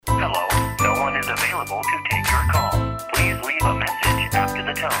available to take your call. Please leave a message after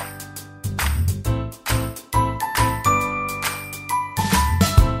the tone.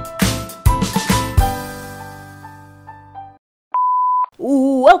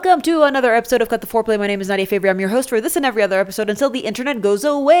 Welcome to another episode of Cut the Foreplay. My name is Nadia Fabry. I'm your host for this and every other episode until the internet goes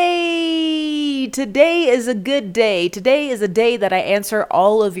away. Today is a good day. Today is a day that I answer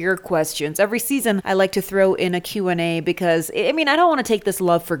all of your questions. Every season, I like to throw in a Q&A because, I don't want to take this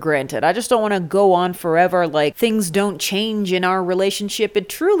love for granted. I just don't want to go on forever like things don't change in our relationship. It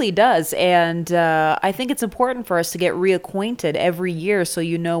truly does. And I think it's important for us to get reacquainted every year so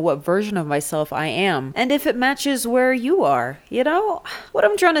you know what version of myself I am. And if it matches where you are, What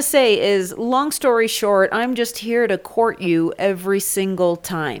I'm trying to say is, long story short, I'm just here to court you every single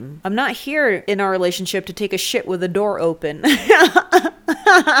time. I'm not here in our relationship to take a shit with the door open.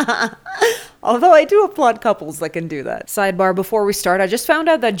 Although I do applaud couples that can do that. Sidebar, before we start, I just found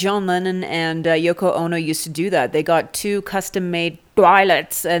out that John Lennon and Yoko Ono used to do that. They got two custom-made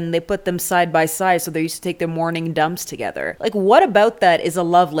toilets and they put them side by side, so they used to take their morning dumps together. Like, what about that is a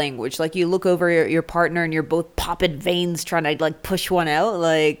love language? Like, you look over your partner and you're both popping veins trying to, push one out?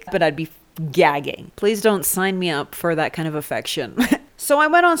 But I'd be gagging. Please don't sign me up for that kind of affection. So I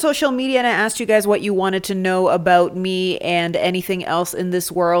went on social media and I asked you guys what you wanted to know about me and anything else in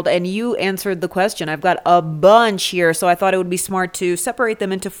this world, and you answered the question. I've got a bunch here, so I thought it would be smart to separate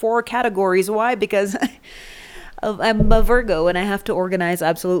them into 4 categories. Why? Because I'm a Virgo and I have to organize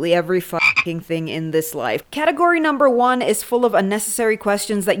absolutely every fucking thing in this life. Category number 1 is full of unnecessary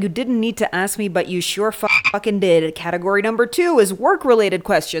questions that you didn't need to ask me, but you sure fucking did. Category number 2 is work-related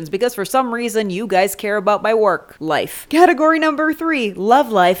questions, because for some reason you guys care about my work life. Category number 3,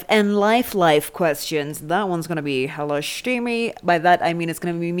 love life and life questions. That one's gonna be hella steamy. By that I mean it's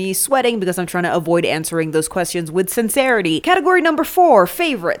gonna be me sweating because I'm trying to avoid answering those questions with sincerity. Category number 4,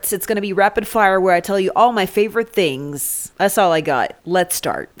 favorites. It's gonna be rapid fire where I tell you all my favorite things. That's all I got. Let's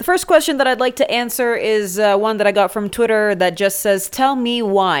start. The first question that I'd like to answer is one that I got from Twitter that just says, "Tell me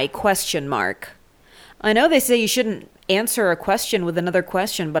why?" ? I know they say you shouldn't answer a question with another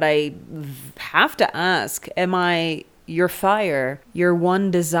question, but I have to ask, am I your fire, your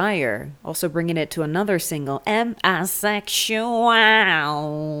one desire? Also bringing it to another single, am I sexual?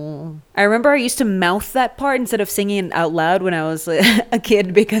 I remember I used to mouth that part instead of singing it out loud when I was a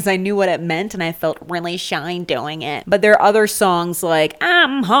kid because I knew what it meant and I felt really shy doing it. But there are other songs like,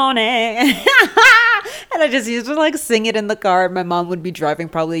 I'm horny. And I just used to sing it in the car. My mom would be driving,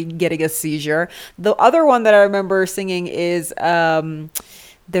 probably getting a seizure. The other one that I remember singing is,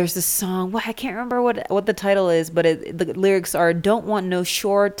 there's this song, I can't remember what the title is, but the lyrics are, don't want no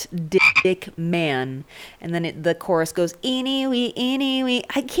short dick man. And then the chorus goes, eeny wee.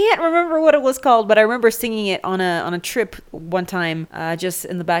 I can't remember what it was called, but I remember singing it on a trip one time, just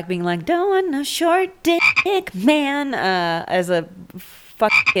in the back being like, don't want no short dick man, as a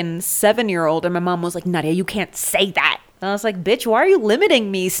fucking 7-year-old. And my mom was like, Nadia, you can't say that. And I was like, bitch, why are you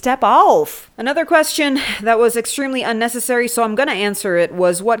limiting me? Step off. Another question that was extremely unnecessary, so I'm gonna answer it,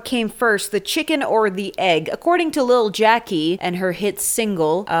 was what came first, the chicken or the egg? According to Lil Jackie and her hit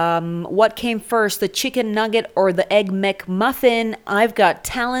single, what came first, the chicken nugget or the egg McMuffin? I've got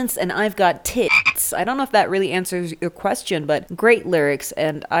talents and I've got tits. I don't know if that really answers your question, but great lyrics,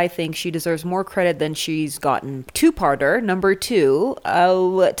 and I think she deserves more credit than she's gotten. Two-parter, number 2,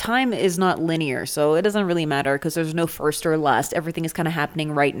 time is not linear, so it doesn't really matter because there's no first or last. Everything is kind of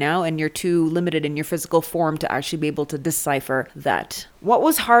happening right now, and you're too limited in your physical form to actually be able to decipher that. What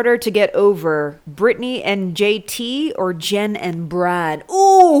was harder to get over, Brittany and JT or Jen and Brad?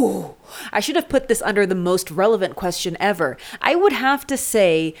 Ooh! I should have put this under the most relevant question ever. I would have to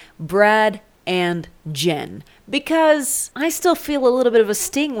say Brad and Jen, because I still feel a little bit of a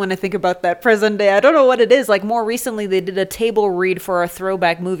sting when I think about that present day. I don't know what it is. More recently, they did a table read for a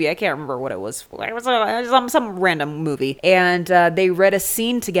throwback movie. I can't remember what it was. It was some random movie. And they read a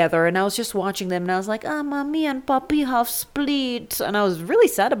scene together, and I was just watching them, and I was like, me and Papi have split. And I was really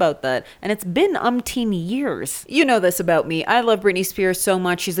sad about that. And it's been umpteen years. You know this about me. I love Britney Spears so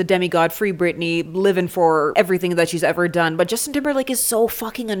much. She's a demigod, free Britney, living for everything that she's ever done. But Justin Timberlake is so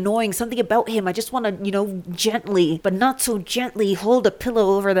fucking annoying. Something about him, I just want to, gently, but not so gently, hold a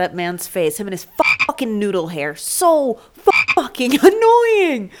pillow over that man's face. Him and his fucking noodle hair. So fucking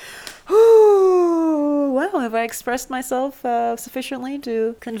annoying. Wow, have I expressed myself sufficiently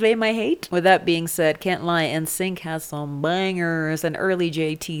to convey my hate? With that being said, can't lie, NSYNC has some bangers and early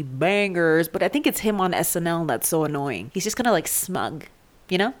JT bangers, but I think it's him on SNL that's so annoying. He's just kind of smug,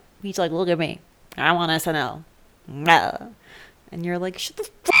 He's like, look at me. I want SNL. And you're like, shut the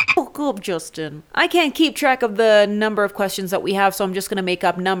fuck up, Justin. I can't keep track of the number of questions that we have, so I'm just going to make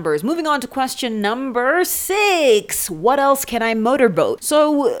up numbers. Moving on to question number 6. What else can I motorboat?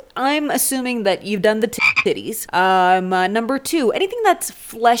 So I'm assuming that you've done the titties. Number 2, anything that's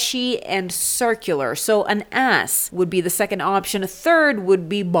fleshy and circular. So an ass would be the second option. A third would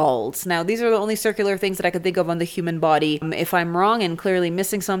be balls. Now, these are the only circular things that I could think of on the human body. If I'm wrong and clearly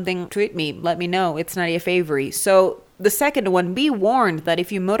missing something, tweet me. Let me know. It's Nadia Favory. So the second one, be warned that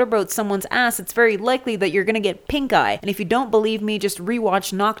if you motorboat someone's ass, it's very likely that you're gonna get pink eye. And if you don't believe me, just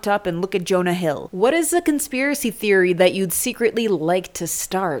rewatch Knocked Up and look at Jonah Hill. What is a conspiracy theory that you'd secretly like to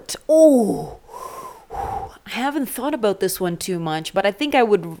start? Oh, I haven't thought about this one too much, but I think I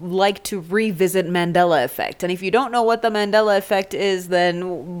would like to revisit Mandela Effect. And if you don't know what the Mandela Effect is,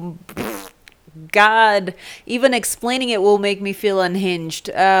 then God, even explaining it will make me feel unhinged.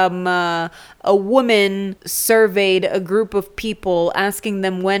 A woman surveyed a group of people asking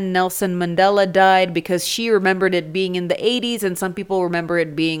them when Nelson Mandela died because she remembered it being in the 80s and some people remember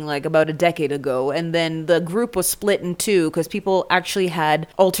it being like about a decade ago. And then the group was split in two because people actually had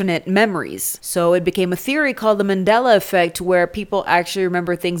alternate memories. So it became a theory called the Mandela Effect, where people actually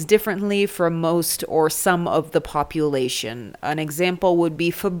remember things differently from most or some of the population. An example would be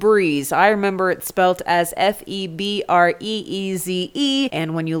Febreze. I remember it spelled as Febreeze,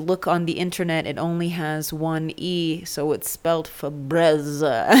 and when you look on the internet, it only has one E, so it's spelled Febreze.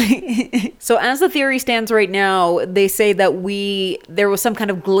 So as the theory stands right now, they say that there was some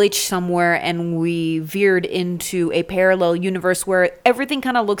kind of glitch somewhere and we veered into a parallel universe where everything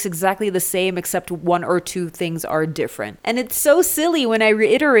kind of looks exactly the same except one or two things are different. And it's so silly when I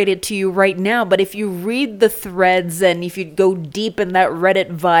reiterate it to you right now, but if you read the threads and if you go deep in that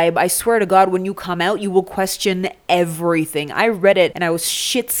Reddit vibe, I swear to God, when you come out, you will question everything. I read it and I was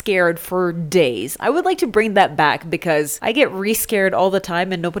shit scared for days. I would like to bring that back because I get re-scared all the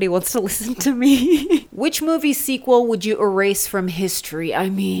time and nobody wants to listen to me. Which movie sequel would you erase from history? I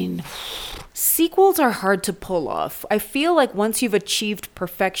mean, sequels are hard to pull off. I feel like once you've achieved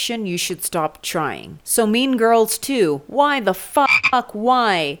perfection, you should stop trying. So Mean Girls 2. Why the fuck?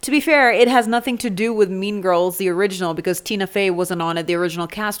 Why? To be fair, it has nothing to do with Mean Girls, the original, because Tina Fey wasn't on it, the original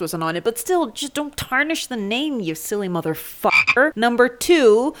cast wasn't on it, but still, just don't tarnish the name, you silly motherfucker. Number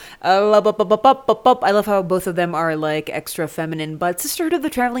 2, I love how both of them are like extra feminine, but Sisterhood of the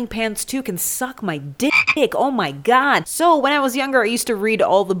Traveling Pants 2 can suck my dick. Oh my god. So when I was younger, I used to read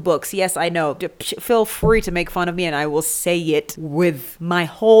all the books. Yes, I know. Feel free to make fun of me and I will say it with my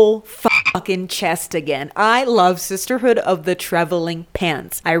whole fucking chest again. I love Sisterhood of the Traveling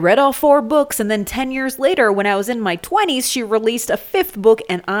Pants. I read all 4 books and then 10 years later, when I was in my 20s, she released a 5th book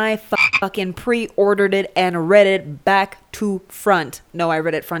and I fucking pre-ordered it and read it back to front. No, I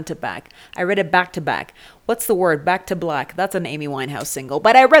read it front to back. I read it back to back. What's the word? Back to Black. That's an Amy Winehouse single.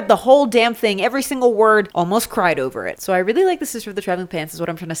 But I read the whole damn thing, every single word, almost cried over it. So I really like the Sister of the Traveling Pants is what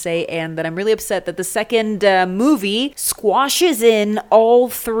I'm trying to say. And that I'm really upset that the second movie squashes in all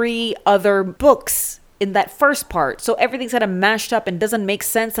 3 other books in that first part. So everything's kind of mashed up and doesn't make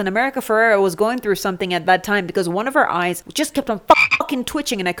sense. And America Ferrera was going through something at that time because one of her eyes just kept on fucking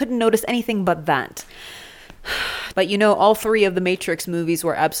twitching and I couldn't notice anything but that. But you know, all 3 of the Matrix movies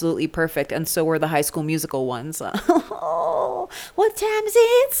were absolutely perfect, and so were the High School Musical ones. Oh, what time is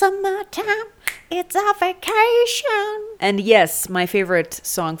it? Summertime. It's a vacation. And yes, my favorite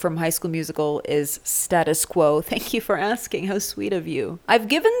song from High School Musical is Status Quo. Thank you for asking. How sweet of you. I've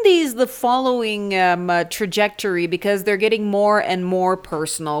given these the following trajectory because they're getting more and more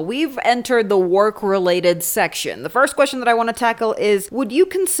personal. We've entered the work-related section. The first question that I want to tackle is, would you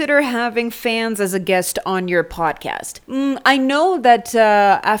consider having fans as a guest on your podcast? I know that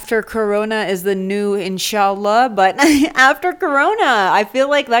after Corona is the new Inshallah, but after Corona, I feel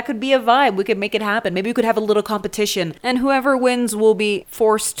like that could be a vibe. We could make it happen. Maybe we could have a little competition and whoever wins will be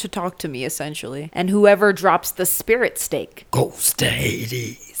forced to talk to me essentially. And whoever drops the spirit steak goes to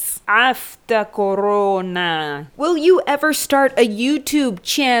Hades. After Corona. Will you ever start a YouTube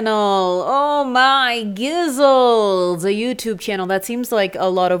channel? Oh my gizzles. A YouTube channel. That seems like a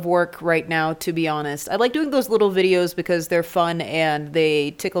lot of work right now, to be honest. I like doing those little videos because they're fun and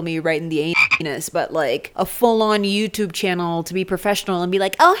they tickle me right in the anus. But like a full-on YouTube channel to be professional and be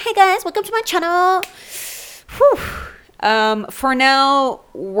like, oh, hey guys, welcome to my channel. Whew. For now,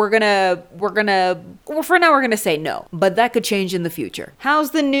 we're gonna say no, but that could change in the future. How's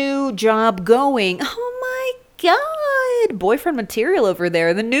the new job going? Oh my God, boyfriend material over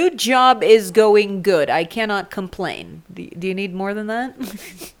there. The new job is going good. I cannot complain. Do you need more than that?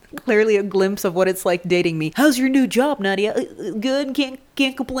 Clearly a glimpse of what it's like dating me. How's your new job, Nadia? Good,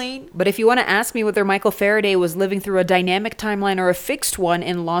 can't complain. But if you want to ask me whether Michael Faraday was living through a dynamic timeline or a fixed one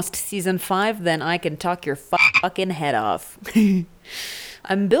in Lost Season 5, then I can talk your fucking head off.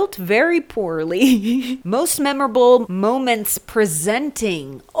 I'm built very poorly. Most memorable moments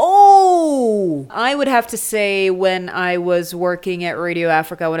presenting. Oh! I would have to say when I was working at Radio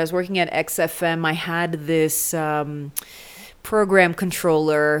Africa, when I was working at XFM, I had this program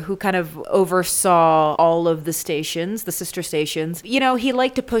controller who kind of oversaw all of the stations, the sister stations. You know, he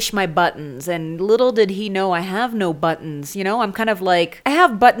liked to push my buttons, and little did he know I have no buttons. You know, I'm kind of like, I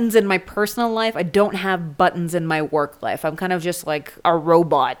have buttons in my personal life. I don't have buttons in my work life. I'm kind of just like a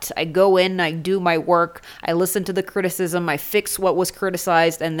robot. I go in, I do my work, I listen to the criticism, I fix what was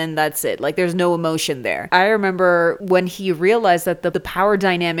criticized, and then that's it. Like, there's no emotion there. I remember when he realized that the power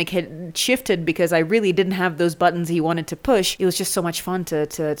dynamic had shifted because I really didn't have those buttons he wanted to push. It was just so much fun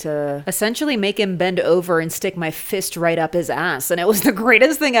to essentially make him bend over and stick my fist right up his ass. And it was the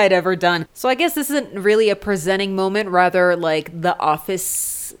greatest thing I'd ever done. So I guess this isn't really a presenting moment, rather like the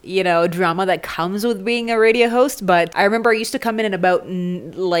office, you know, drama that comes with being a radio host. But I remember I used to come in at about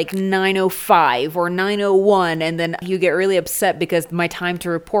like 9:05 or 9:01, and then you get really upset because my time to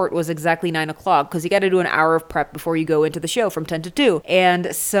report was exactly 9 o'clock, because you got to do an hour of prep before you go into the show from 10 to 2.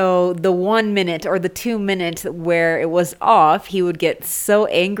 And so the 1 minute or the 2 minute where it was off, he would get so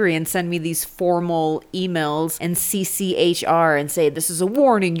angry and send me these formal emails and CCHR and say, this is a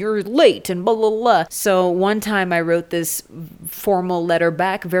warning, you're late, and blah, blah, blah. So one time I wrote this formal letter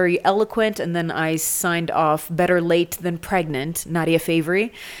back, very eloquent, and then I signed off, better late than pregnant, Nadia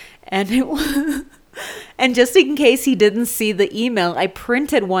Favory. And it was... And just in case he didn't see the email, I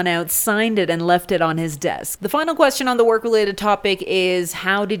printed one out, signed it, and left it on his desk. The final question on the work-related topic is,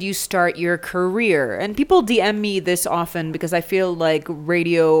 how did you start your career? And people DM me this often because I feel like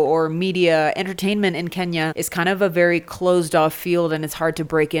radio or media entertainment in Kenya is kind of a very closed-off field, and it's hard to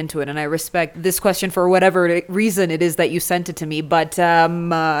break into it. And I respect this question for whatever reason it is that you sent it to me. But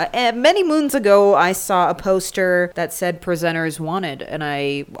many moons ago, I saw a poster that said presenters wanted, and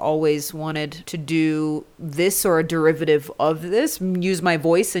I always wanted to do this or a derivative of this, use my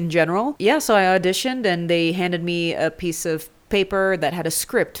voice in general. Yeah, so I auditioned, and they handed me a piece of paper that had a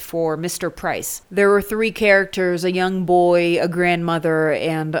script for Mr. Price. There were 3 characters, a young boy, a grandmother,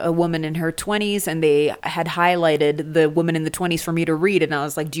 and a woman in her 20s, and they had highlighted the woman in the 20s for me to read, and I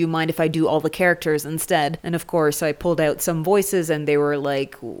was like, do you mind if I do all the characters instead? And of course, I pulled out some voices, and they were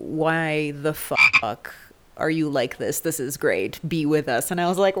like, why the fuck are you like this? This is great. Be with us. And I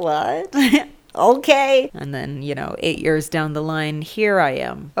was like, what? Okay. And then, 8 years down the line, here I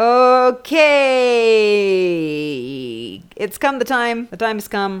am. Okay. It's come the time. The time has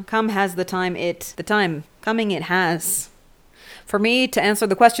come. Come has the time the time coming it has. For me to answer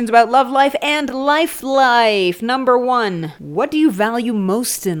the questions about love life and life. Number 1, what do you value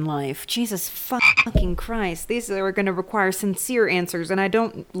most in life? Jesus fucking Christ. These are going to require sincere answers, and I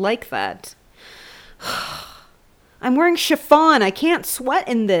don't like that. I'm wearing chiffon. I can't sweat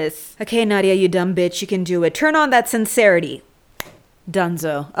in this. Okay, Nadia, you dumb bitch. You can do it. Turn on that sincerity.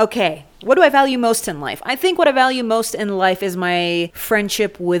 Dunzo. Okay. What do I value most in life? I think what I value most in life is my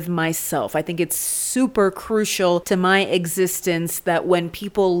friendship with myself. I think it's super crucial to my existence that when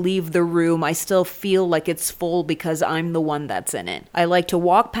people leave the room, I still feel like it's full because I'm the one that's in it. I like to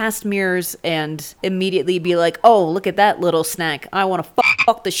walk past mirrors and immediately be like, oh, look at that little snack. I want to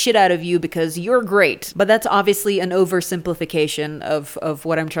fuck the shit out of you because you're great. But that's obviously an oversimplification of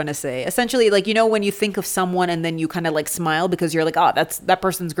what I'm trying to say. Essentially, like, when you think of someone and then you kind of like smile because you're like, oh, that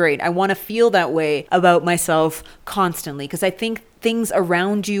person's great. I want to feel that way about myself constantly because I think things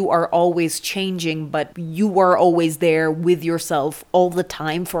around you are always changing, but you are always there with yourself all the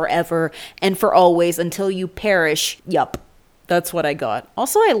time, forever and for always until you perish. Yup. That's what I got.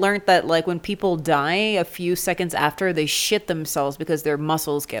 Also, I learned that like when people die a few seconds after, they shit themselves because their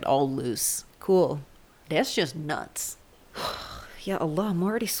muscles get all loose. Cool. That's just nuts. Ya Allah, I'm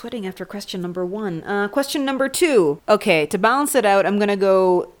already sweating after question number 1. Question number 2. Okay, to balance it out, I'm gonna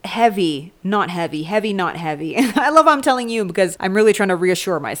go heavy, not heavy. Heavy, not heavy. I love how I'm telling you because I'm really trying to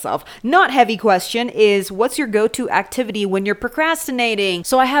reassure myself. Not heavy question is, what's your go-to activity when you're procrastinating?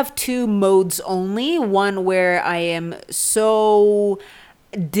 So I have 2 modes only. One where I am so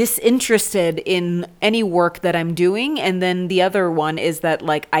disinterested in any work that I'm doing, and then the other one is that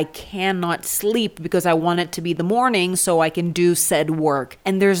like I cannot sleep because I want it to be the morning so I can do said work,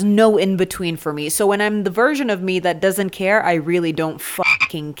 and there's no in between for me. So when I'm the version of me that doesn't care, I really don't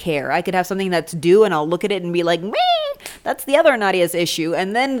fucking care. I could have something that's due and I'll look at it and be like, meh, That's the other Nadia's issue.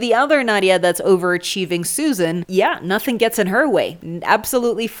 And then the other Nadia that's overachieving Susan, yeah, nothing gets in her way.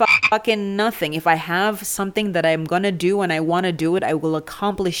 Absolutely fucking nothing. If I have something that I'm gonna do and I want to do it, I will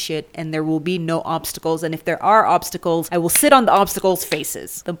accomplish it and there will be no obstacles. And if there are obstacles, I will sit on the obstacles'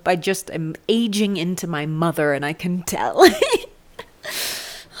 faces. I just am aging into my mother and I can tell.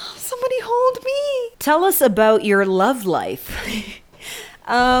 Somebody hold me. Tell us about your love life.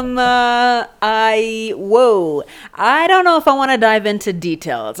 I don't know if I want to dive into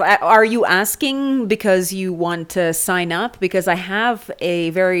details. Are you asking because you want to sign up? Because I have a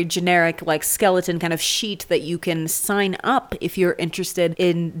very generic, like, skeleton kind of sheet that you can sign up if you're interested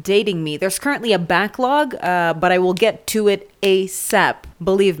in dating me. There's currently a backlog, but I will get to it ASAP.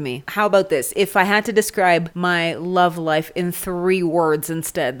 Believe me. How about this? If I had to describe my love life in 3 words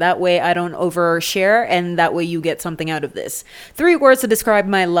instead, that way I don't overshare and that way you get something out of this. 3 words to describe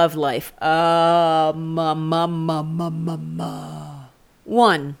my love life.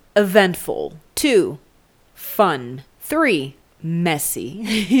 1, eventful. 2, fun. 3,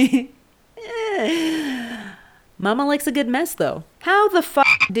 messy. Mama likes a good mess, though. How the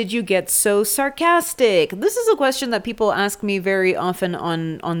fuck did you get so sarcastic? This is a question that people ask me very often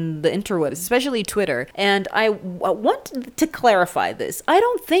on the interwebs, especially Twitter. And I want to clarify this. I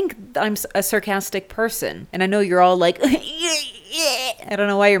don't think I'm a sarcastic person. And I know you're all like, I don't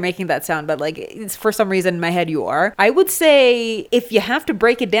know why you're making that sound, but like, it's for some reason in my head you are. I would say if you have to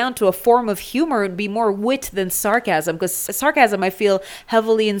break it down to a form of humor, it'd be more wit than sarcasm. Because sarcasm, I feel,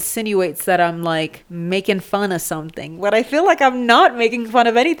 heavily insinuates that I'm like making fun of something. But I feel like I'm not making fun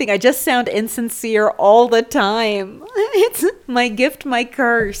of anything. I just sound insincere all the time. It's my gift, my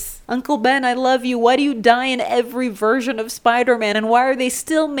curse. Uncle Ben, I love you. Why do you die in every version of Spider-Man? And why are they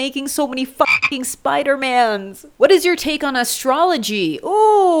still making so many fucking Spider-Mans? What is your take on astrology?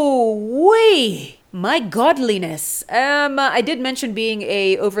 Oh, wait. My godliness. I did mention being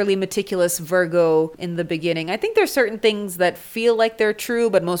a overly meticulous Virgo in the beginning. I think there's certain things that feel like they're true,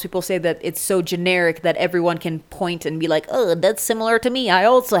 but most people say that it's so generic that everyone can point and be like, oh, that's similar to me. I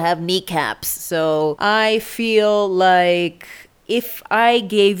also have kneecaps. So I feel like if I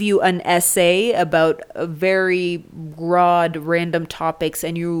gave you an essay about a very broad random topics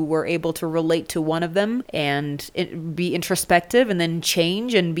and you were able to relate to one of them and be introspective and then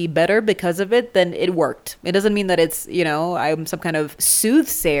change and be better because of it, then it worked. It doesn't mean that it's, I'm some kind of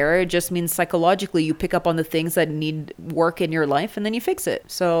soothsayer. It just means psychologically you pick up on the things that need work in your life and then you fix it.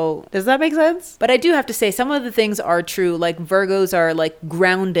 So does that make sense? But I do have to say some of the things are true. Like Virgos are like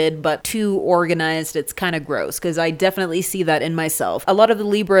grounded but too organized. It's kind of gross because I definitely see that in myself. A lot of the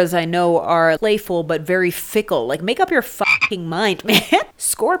Libras I know are playful but very fickle. Like, make up your fucking mind, man.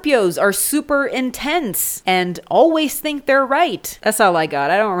 Scorpios are super intense and always think they're right. That's all I got.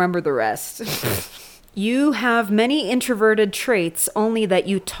 I don't remember the rest. You have many introverted traits, only that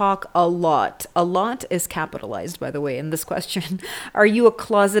you talk a lot. A lot is capitalized, by the way, in this question. Are you a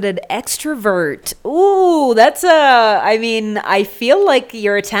closeted extrovert? Ooh, I feel like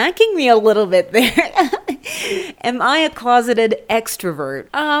you're attacking me a little bit there. Am I a closeted extrovert?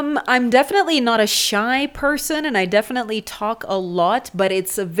 I'm definitely not a shy person, and I definitely talk a lot, but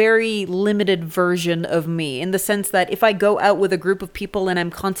it's a very limited version of me, in the sense that if I go out with a group of people and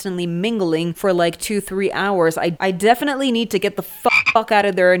I'm constantly mingling for like 2-3 hours, I definitely need to get the fuck out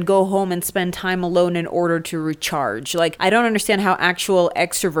of there and go home and spend time alone in order to recharge. Like, I don't understand how actual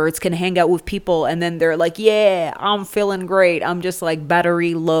extroverts can hang out with people and then they're like, yeah, I'm feeling great. I'm just like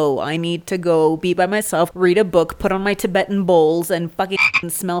battery low. I need to go be by myself, read a book, put on my Tibetan bowls, and fucking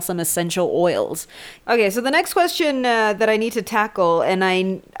smell some essential oils. Okay, so the next question that I need to tackle, and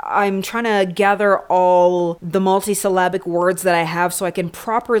I'm trying to gather all the multisyllabic words that I have so I can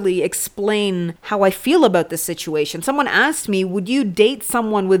properly explain how I feel about this situation. Someone asked me, would you date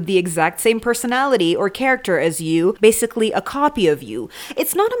someone with the exact same personality or character as you, basically a copy of you?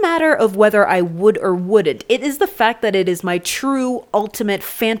 It's not a matter of whether I would or wouldn't. It is the fact that it is my true ultimate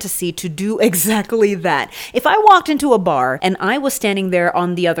fantasy to do exactly that. If I walked into a bar and I was standing there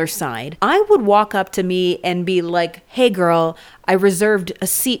on the other side, I would walk up to me and be like, hey girl, I reserved a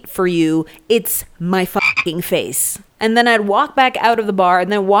seat for you. It's my fucking face. And then I'd walk back out of the bar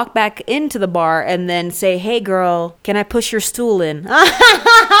and then walk back into the bar and then say, hey girl, can I push your stool in?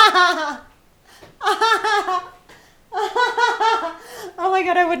 Oh my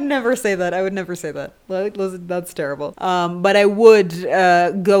god, I would never say that. I would never say that. That's terrible. But I would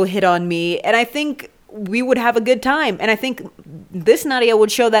go hit on me. And I think we would have a good time. And I think this Nadia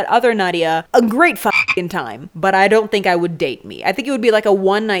would show that other Nadia a great fucking time. But I don't think I would date me. I think it would be like a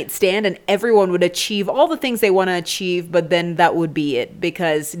one night stand and everyone would achieve all the things they want to achieve, but then that would be it.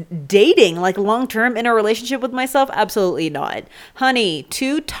 Because dating, like long term in a relationship with myself, absolutely not. Honey,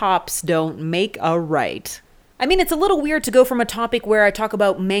 two tops don't make a right. I mean, it's a little weird to go from a topic where I talk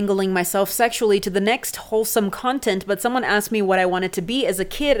about mangling myself sexually to the next wholesome content, but someone asked me what I wanted to be as a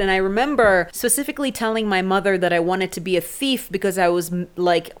kid, and I remember specifically telling my mother that I wanted to be a thief because I was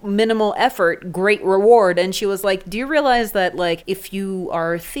like minimal effort, great reward, and she was like, do you realize that like if you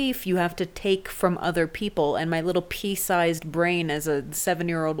are a thief, you have to take from other people? And my little pea-sized brain as a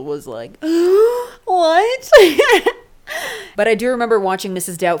 7-year-old was like, what? But I do remember watching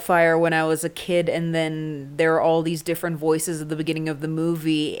Mrs. Doubtfire when I was a kid, and then there are all these different voices at the beginning of the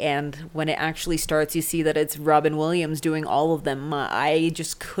movie, and when it actually starts, you see that it's Robin Williams doing all of them. I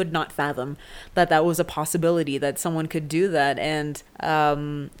just could not fathom that that was a possibility, that someone could do that, and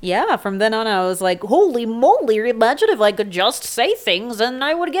yeah, from then on I was like, holy moly, imagine if I could just say things and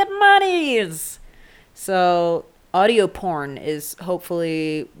I would get monies! So audio porn is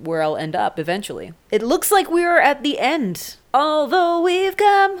hopefully where I'll end up eventually. It looks like we're at the end. Although we've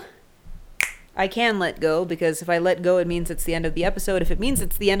come. I can let go, because if I let go, it means it's the end of the episode. If it means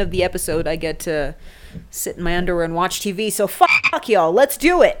it's the end of the episode, I get to sit in my underwear and watch TV. So fuck y'all, let's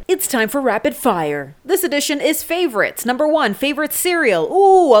do it. It's time for rapid fire. This edition is favorites. Number 1, favorite cereal.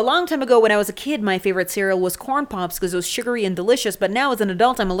 Ooh, a long time ago when I was a kid, my favorite cereal was Corn Pops because it was sugary and delicious. But now as an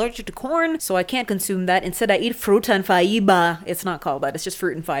adult, I'm allergic to corn, so I can't consume that. Instead, I eat fruta and faiba. It's not called that, it's just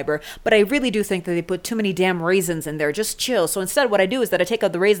fruit and fiber. But I really do think that they put too many damn raisins in there. Just chill. So instead, what I do is that I take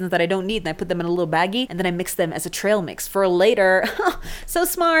out the raisins that I don't need and I put them in a little baggie, and then I mix them as a trail mix for later. So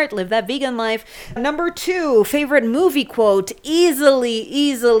smart. Live that vegan life. Number 2, favorite movie quote. Easily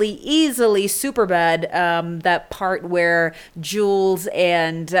Superbad. That part where Jules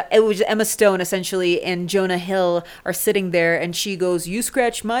and it was Emma Stone essentially and Jonah Hill are sitting there, and she goes, you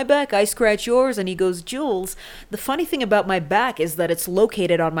scratch my back, I scratch yours, and he goes, Jules, the funny thing about my back is that it's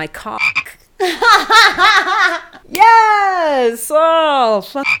located on my cock. Yes! Oh,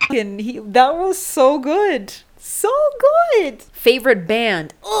 fucking, that was so good. So good. Favorite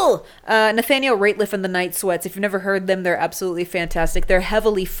band. Oh, Nathaniel Rateliff and the Night Sweats. If you've never heard them, they're absolutely fantastic. They're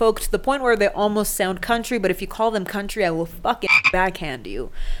heavily folk to the point where they almost sound country, but if you call them country, I will fucking backhand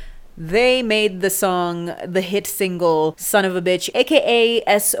you. They made the song, the hit single, Son of a Bitch, aka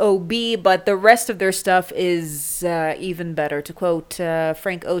S.O.B., but the rest of their stuff is even better. To quote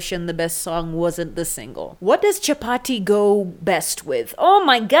Frank Ocean, the best song wasn't the single. What does chapati go best with? Oh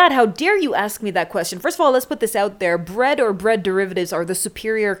my god, how dare you ask me that question. First of all, let's put this out there. Bread or bread derivatives are the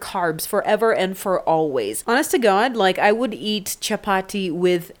superior carbs forever and for always. Honest to God, like, I would eat chapati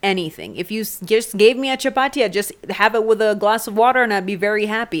with anything. If you just gave me a chapati, I'd just have it with a glass of water and I'd be very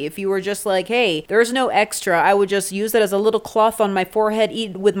happy. If you were just like, hey, there's no extra, I would just use it as a little cloth on my forehead,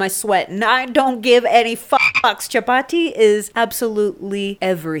 eat with my sweat, and I don't give any fucks. Chapati is absolutely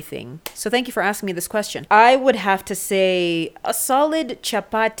everything. So thank you for asking me this question. I would have to say a solid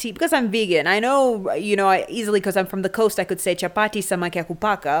chapati, because I'm vegan. I know, I easily, because I'm from the coast, I could say chapati sa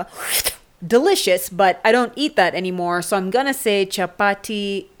makiakupaka. Delicious, but I don't eat that anymore, so I'm gonna say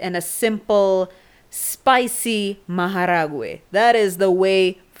chapati and a simple spicy maharagwe. That is the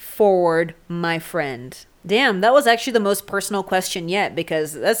way forward, my friend. Damn, that was actually the most personal question yet,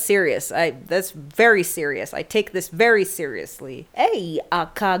 because that's serious. That's very serious. I take this very seriously. Hey,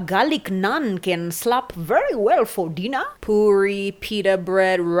 aka garlic naan can slap very well for dinner. Puri, pita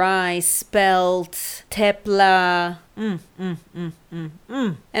bread, rice, spelt, tepla.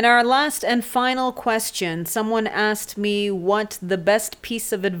 And our last and final question. Someone asked me what the best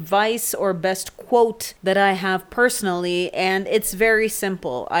piece of advice or best quote that I have personally, and it's very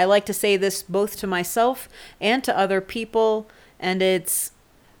simple. I like to say this both to myself and to other people, and it's,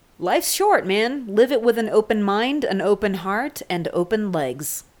 life's short, man. Live it with an open mind, an open heart, and open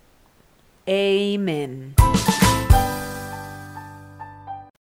legs. Amen.